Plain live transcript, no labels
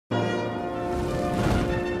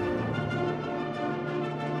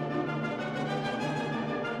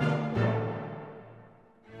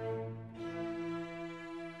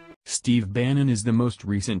Steve Bannon is the most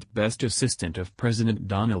recent best assistant of President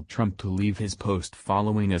Donald Trump to leave his post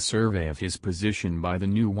following a survey of his position by the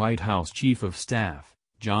new White House Chief of Staff,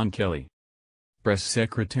 John Kelly. Press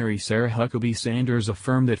Secretary Sarah Huckabee Sanders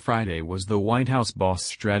affirmed that Friday was the White House boss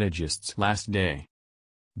strategist's last day.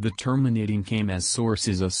 The terminating came as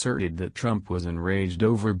sources asserted that Trump was enraged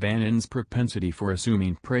over Bannon's propensity for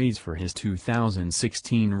assuming praise for his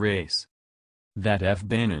 2016 race. That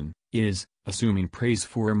Bannon is assuming praise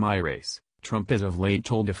for my race, Trump as of late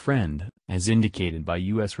told a friend, as indicated by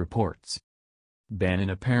U.S. reports. Bannon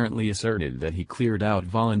apparently asserted that he cleared out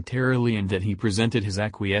voluntarily and that he presented his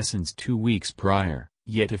acquiescence 2 weeks prior,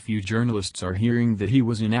 yet a few journalists are hearing that he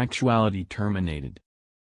was in actuality terminated.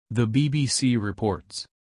 The BBC reports.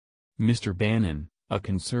 Mr. Bannon, a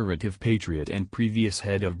conservative patriot and previous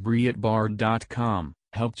head of Breitbart.com,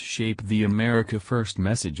 helped shape the America First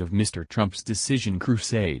message of Mr. Trump's decision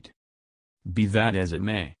crusade. Be that as it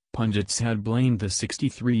may, pundits had blamed the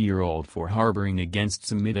 63-year-old for harboring against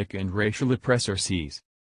Semitic and racial oppressors.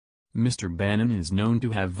 Mr. Bannon is known to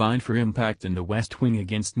have vied for impact in the West Wing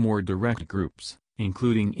against more direct groups,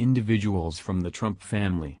 including individuals from the Trump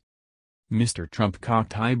family. Mr. Trump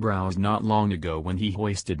cocked eyebrows not long ago when he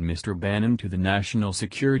hoisted Mr. Bannon to the National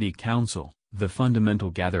Security Council, the fundamental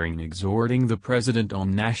gathering exhorting the president on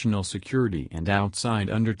national security and outside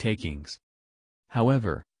undertakings.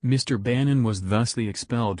 However, Mr. Bannon was thusly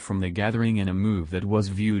expelled from the gathering in a move that was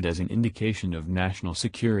viewed as an indication of National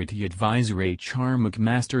Security Advisor H.R.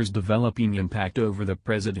 McMaster's developing impact over the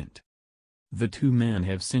president. The two men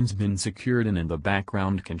have since been secured in the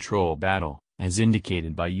background control battle, as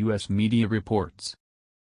indicated by U.S. media reports.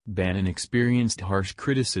 Bannon experienced harsh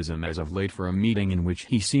criticism as of late for a meeting in which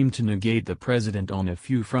he seemed to negate the president on a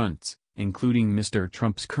few fronts, including Mr.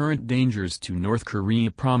 Trump's current dangers to North Korea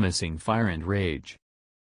promising fire and rage.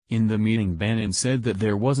 In the meeting Bannon said that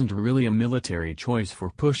there wasn't really a military choice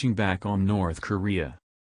for pushing back on North Korea.